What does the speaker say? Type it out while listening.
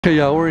Okay,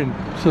 y'all, we're in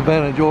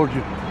Savannah,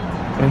 Georgia,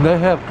 and they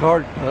have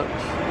guard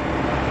ducks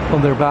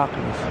on their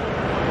balconies.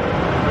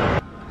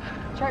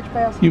 Church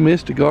bells. You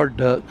missed the guard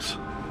ducks,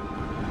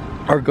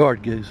 or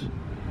guard goose.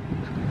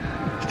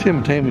 It's Tim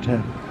and Tammy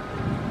time.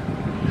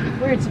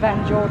 We're in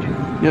Savannah,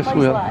 Georgia. Yes, please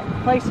we are.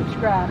 Like, please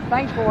subscribe.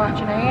 Thanks for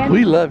watching, Ann.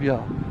 We love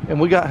y'all, and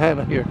we got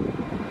Hannah here.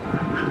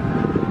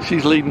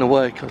 She's leading the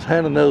way because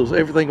Hannah knows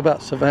everything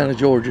about Savannah,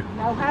 Georgia.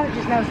 No, Hannah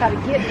just knows how to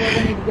get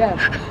where we need to go.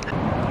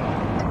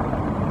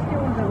 Still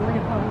want to go to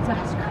Leopold's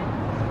ice cream.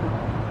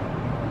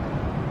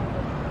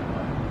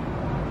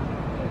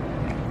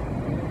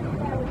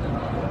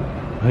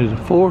 May the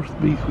 4th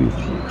be with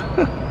you.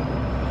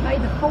 May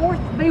the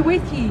 4th be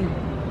with you.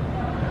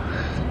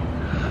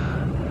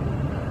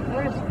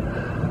 There's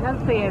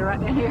another theater right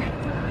down here.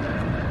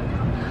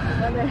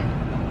 Right there.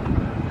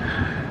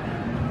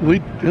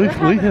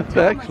 We have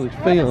actually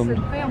filmed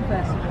Film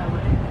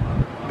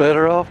festival.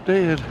 Better Off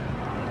Dead.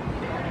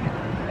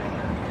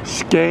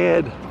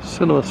 SCAD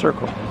Cinema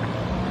Circle.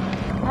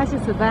 That's the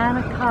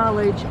Savannah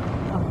College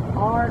of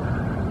Art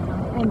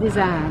and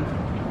Design.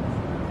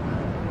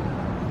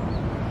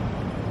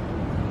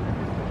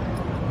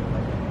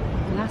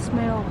 And I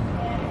smell,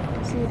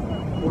 see it,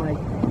 white.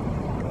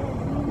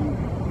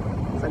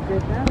 It's a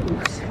good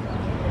nose.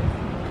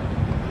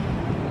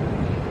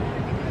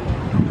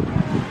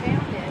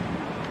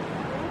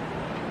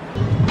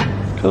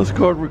 Coast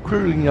Guard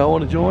recruiting, y'all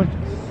want to join?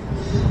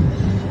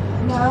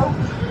 No.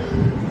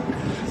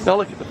 Now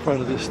look at the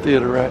front of this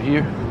theater right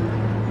here.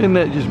 Isn't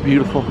that just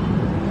beautiful?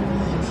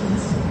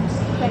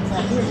 Thanks,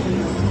 I hear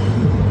you.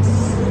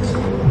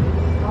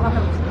 All I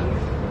heard was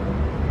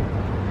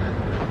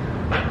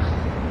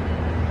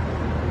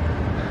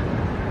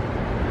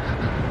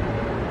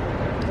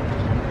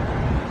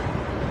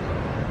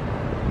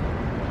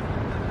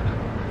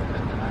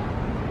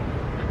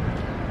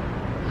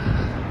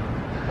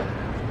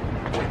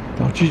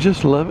Don't you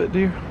just love it,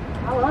 dear?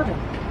 I love it.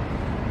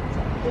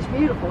 It's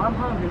beautiful. I'm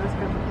hungry. Let's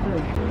go for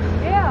food.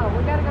 Yeah,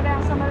 we gotta go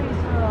down some of these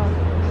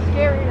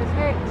scary as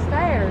heck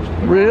stairs.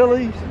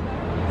 Really?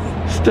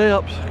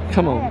 Steps?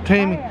 Come on,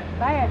 Tammy.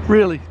 Bad.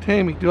 Really,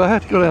 Tammy, do I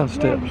have to go down the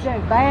steps? Yeah,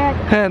 you do. Bad,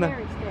 Hannah.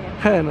 scary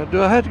steps. Hannah,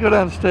 do I have to go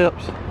down the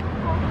steps?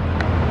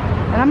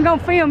 And I'm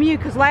gonna film you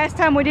because last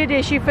time we did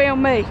this, you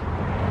filmed me.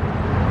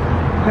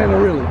 Hannah,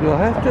 really, do I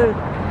have to?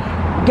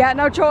 Got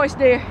no choice,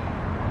 dear.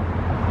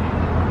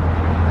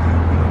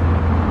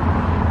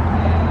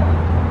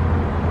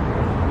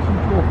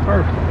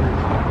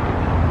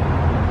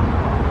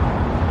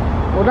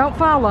 Well, don't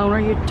fall on her.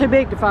 You're too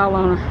big to fall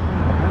on her.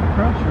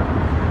 Pressure.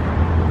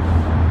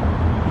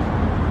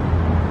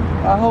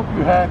 I hope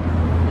you're happy.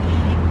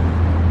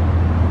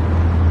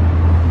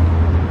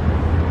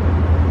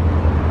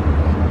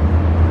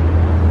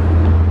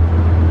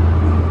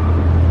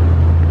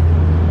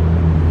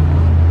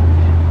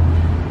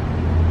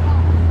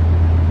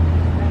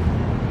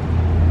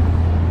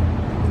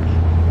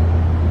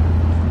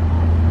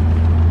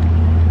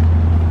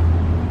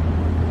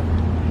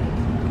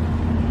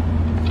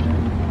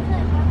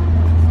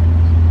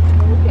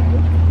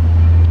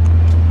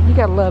 You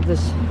gotta love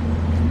this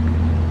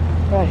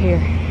right here.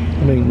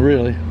 I mean,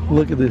 really,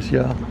 look at this,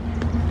 y'all.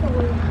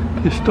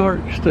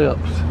 Historic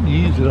steps.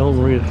 Use it on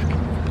risk.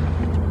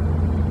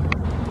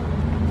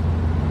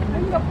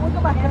 We'll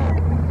go back up.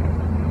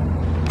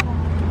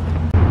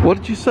 What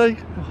did you say?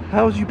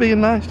 How was you being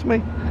nice to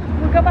me?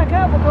 We'll go back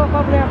up. We'll go up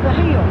over there up the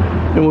hill.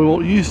 And we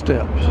won't use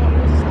steps.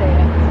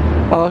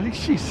 Step. Oh,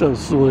 she's so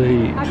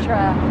sweet. I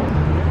try.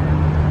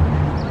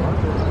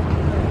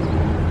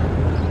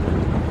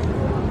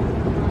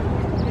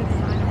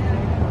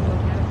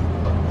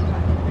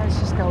 Let's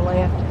just go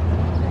left.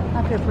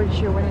 I feel pretty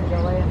sure we need to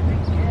go left.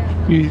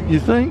 You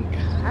think?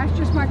 That's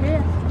just my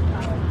guess.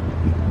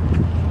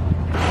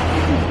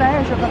 These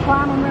stairs, are gonna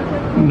climb them real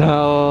quick?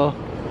 No.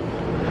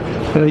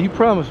 Now, you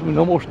promised me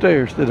no more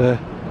stairs today.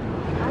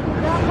 I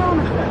did not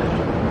promise that.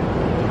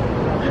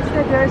 I just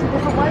said there's a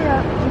different way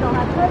up. You don't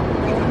have to take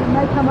it. You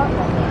may come up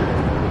that way.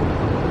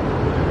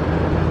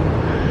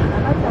 I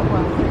like that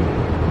one.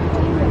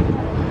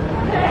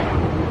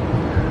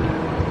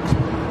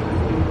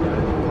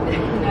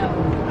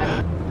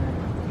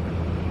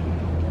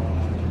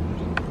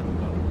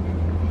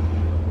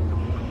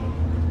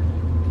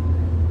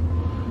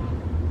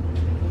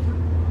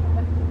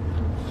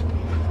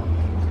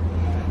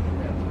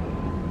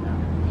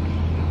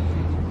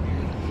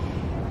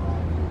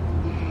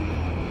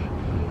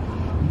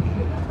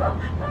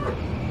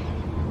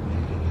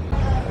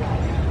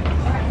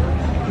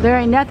 There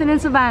ain't nothing in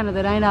Savannah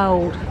that ain't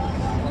old.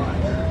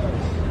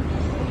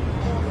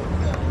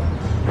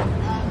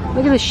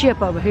 Look at this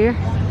ship over here.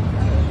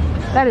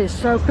 That is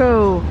so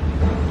cool.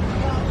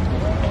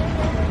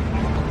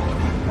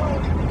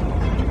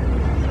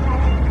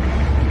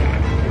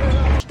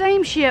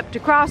 Steamship to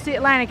cross the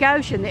Atlantic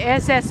Ocean, the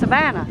SS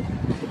Savannah,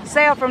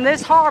 sailed from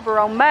this harbor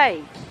on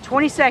May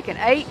 22nd,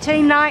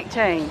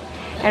 1819,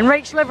 and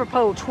reached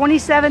Liverpool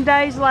 27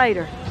 days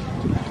later.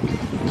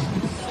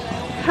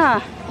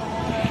 Huh.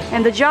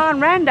 And the John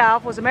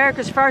Randolph was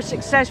America's first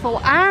successful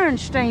iron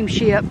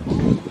steamship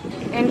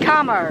in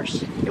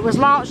commerce. It was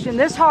launched in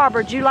this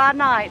harbor July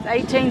 9th,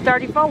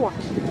 1834.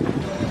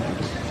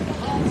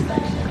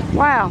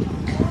 Wow.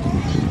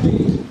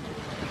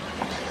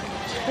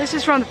 This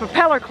is from the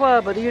Propeller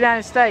Club of the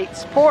United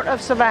States, Port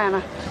of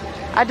Savannah.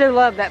 I do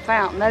love that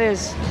fountain. That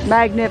is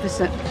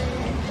magnificent.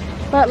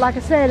 But like I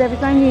said,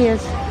 everything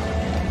is.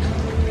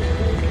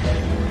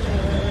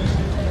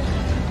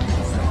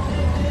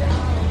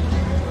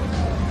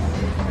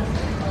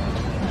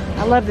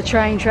 I love the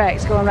train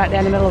tracks going right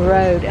down the middle of the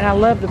road, and I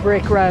love the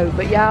brick road.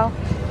 But y'all,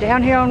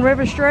 down here on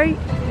River Street,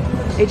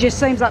 it just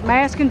seems like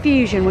mass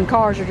confusion when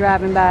cars are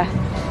driving by.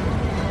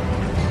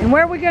 And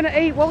where are we gonna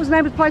eat? What was the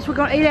name of the place we're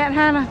gonna eat at,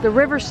 Hannah? The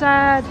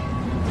Riverside,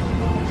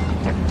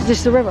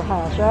 just the River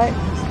House, right?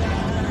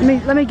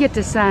 Let me get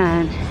the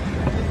sign.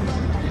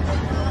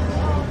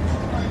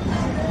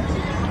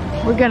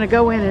 We're gonna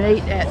go in and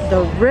eat at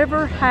the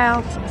River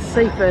House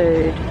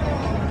Seafood.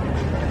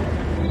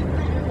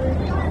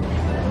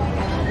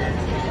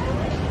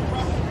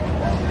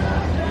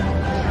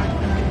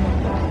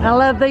 I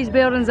love these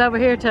buildings over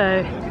here too.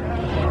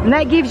 And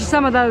that gives you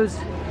some of those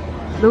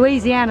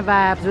Louisiana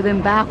vibes with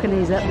them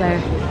balconies up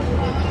there.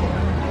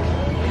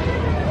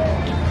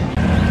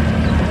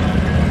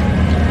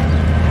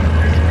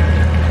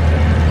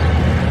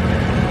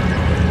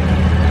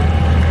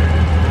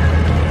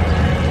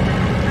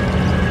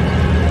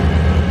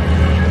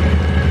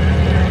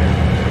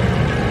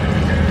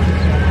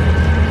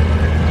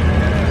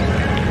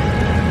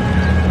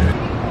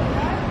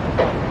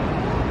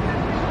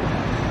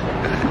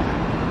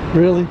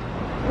 Really?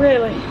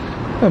 Really?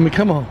 I mean,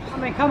 come on. I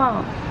mean, come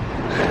on.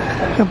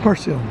 Have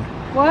mercy on me.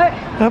 What?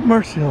 Have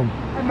mercy on me.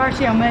 Have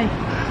mercy on me.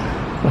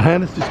 Well,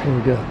 Hannah's just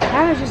gonna go.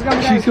 Hannah's just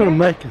gonna go. She's gonna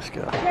make us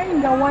go. She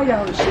ain't gonna wait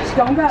on us. She's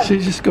gonna go.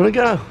 She's just gonna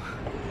go.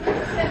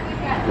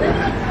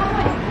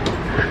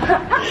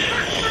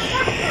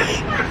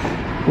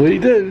 We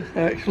do,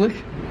 actually.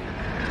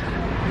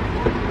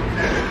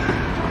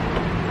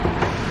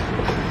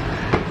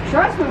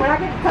 Trust me, when I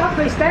get to the top of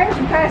these stairs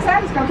and pass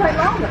out, it's gonna take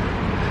longer.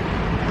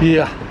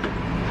 Yeah.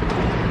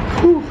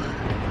 Whew.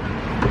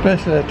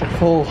 Especially after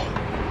full.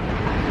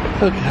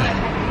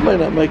 Okay. May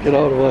not make it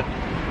all the way.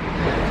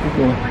 Keep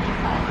going.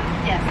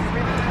 Yes.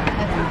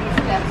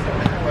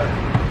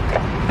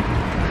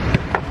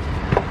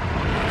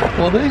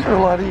 Well, these are a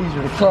lot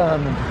easier to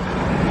climb than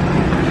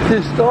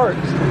historic.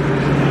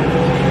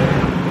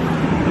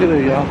 Get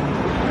there, y'all. I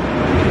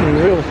mean,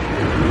 really.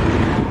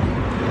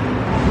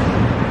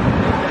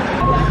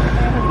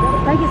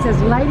 I think it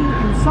says Lady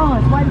and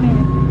Sons. Wait a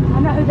minute. I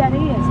know who that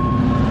is.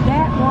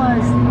 That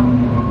was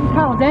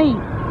Dean.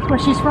 That's where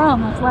she's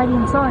from. That's Lady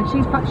and Sons.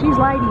 She's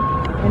Lady,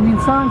 and then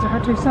Sons are her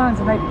two sons,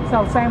 and they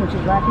sell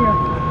sandwiches right here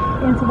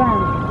in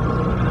Savannah.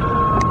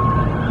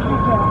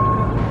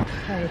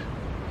 Okay.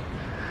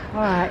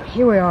 All right,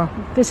 here we are.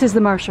 This is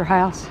the Mercer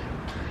house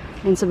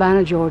in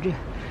Savannah, Georgia.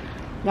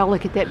 Y'all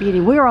look at that beauty.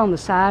 We're on the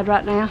side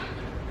right now,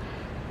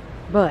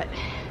 but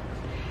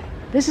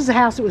this is a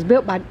house that was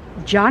built by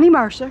Johnny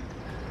Mercer,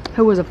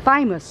 who was a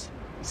famous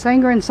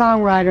singer and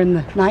songwriter in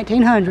the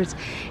 1900s.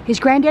 His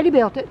granddaddy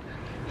built it.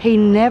 He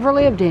never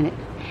lived in it.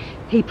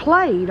 He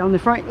played on the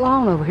front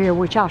lawn over here,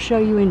 which I'll show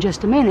you in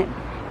just a minute,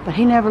 but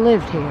he never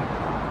lived here.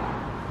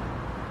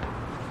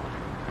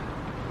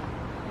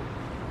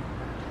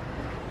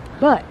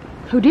 But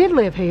who did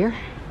live here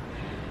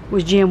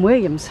was Jim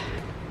Williams.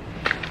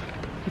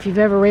 If you've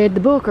ever read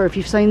the book or if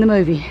you've seen the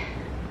movie,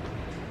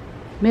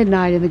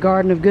 Midnight in the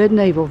Garden of Good and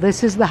Evil,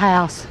 this is the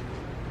house.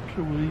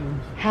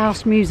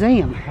 House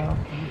Museum.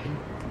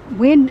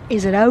 When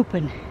is it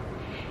open?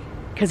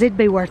 Because it'd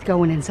be worth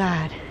going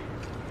inside.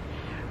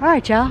 All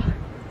right, y'all.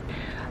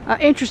 An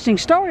interesting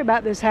story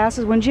about this house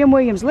is when Jim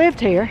Williams lived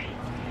here,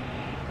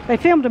 they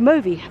filmed a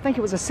movie. I think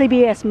it was a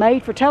CBS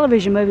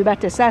made-for-television movie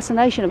about the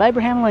assassination of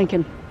Abraham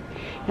Lincoln.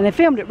 And they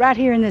filmed it right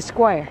here in this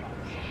square.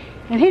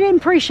 And he didn't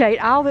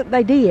appreciate all that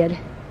they did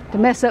to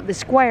mess up the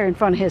square in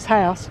front of his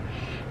house.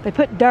 They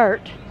put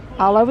dirt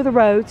all over the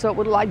road, so it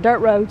would look like dirt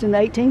roads in the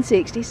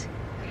 1860s.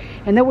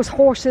 And there was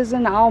horses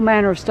and all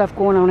manner of stuff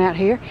going on out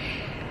here.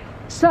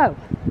 So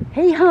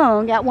he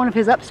hung out one of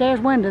his upstairs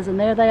windows, and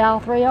there they all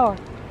three are,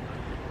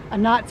 a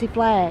Nazi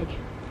flag,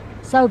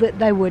 so that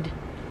they would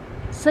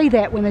see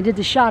that when they did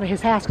the shot of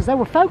his house, because they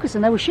were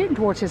focusing, they were shooting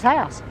towards his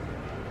house.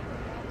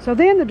 So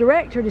then the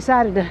director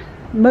decided to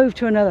move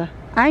to another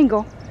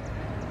angle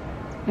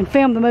and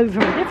film the movie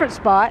from a different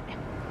spot.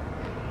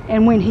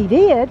 And when he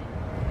did,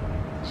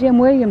 Jim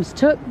Williams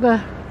took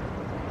the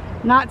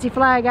Nazi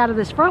flag out of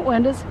this front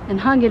windows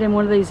and hung it in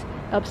one of these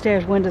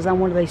upstairs windows on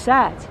one of these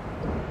sides.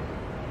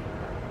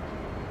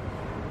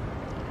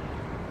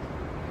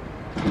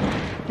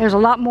 There's a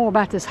lot more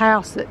about this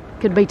house that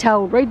could be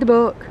told. Read the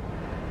book,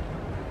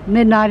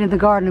 Midnight in the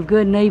Garden of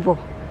Good and Evil.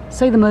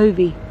 See the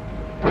movie.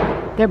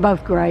 They're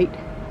both great.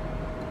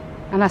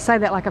 And I say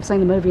that like I've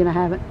seen the movie and I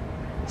haven't.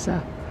 So.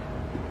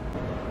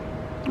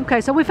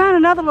 Okay, so we found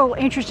another little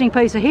interesting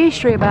piece of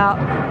history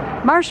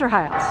about Mercer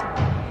House.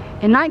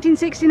 In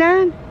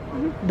 1969,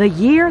 the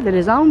year that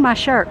is on my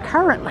shirt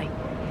currently,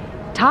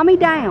 Tommy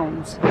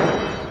Downs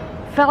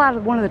fell out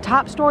of one of the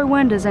top story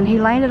windows and he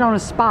landed on a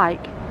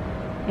spike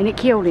and it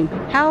killed him.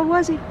 How old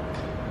was he?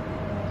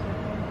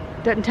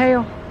 Doesn't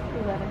tell.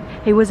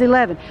 11. He was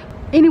 11.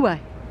 Anyway,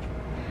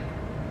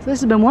 so this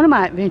has been one of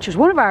our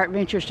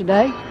adventures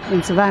today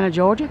in Savannah,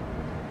 Georgia.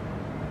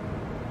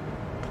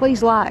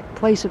 Please like,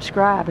 please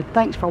subscribe, and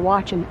thanks for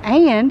watching.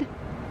 And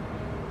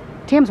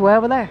Tim's way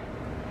over there.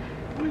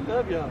 We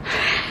love y'all.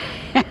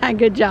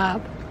 Good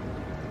job.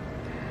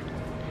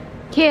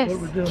 Kiss,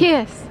 What we're doing.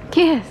 kiss,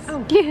 kiss,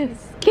 Oh.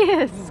 kiss,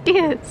 kiss,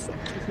 kiss.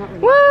 It's not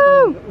really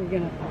Woo! but we're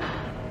gonna.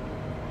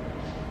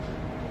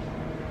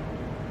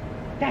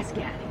 That's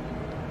got it.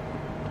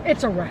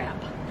 It's a wrap.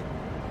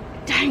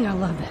 Dang, I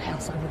love that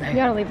house over there. You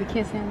gotta leave the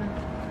kiss in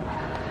though.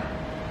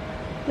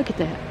 Look at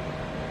that.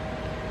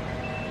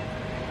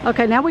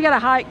 Okay, now we gotta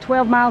hike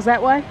 12 miles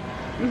that way.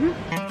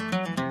 Mm-hmm.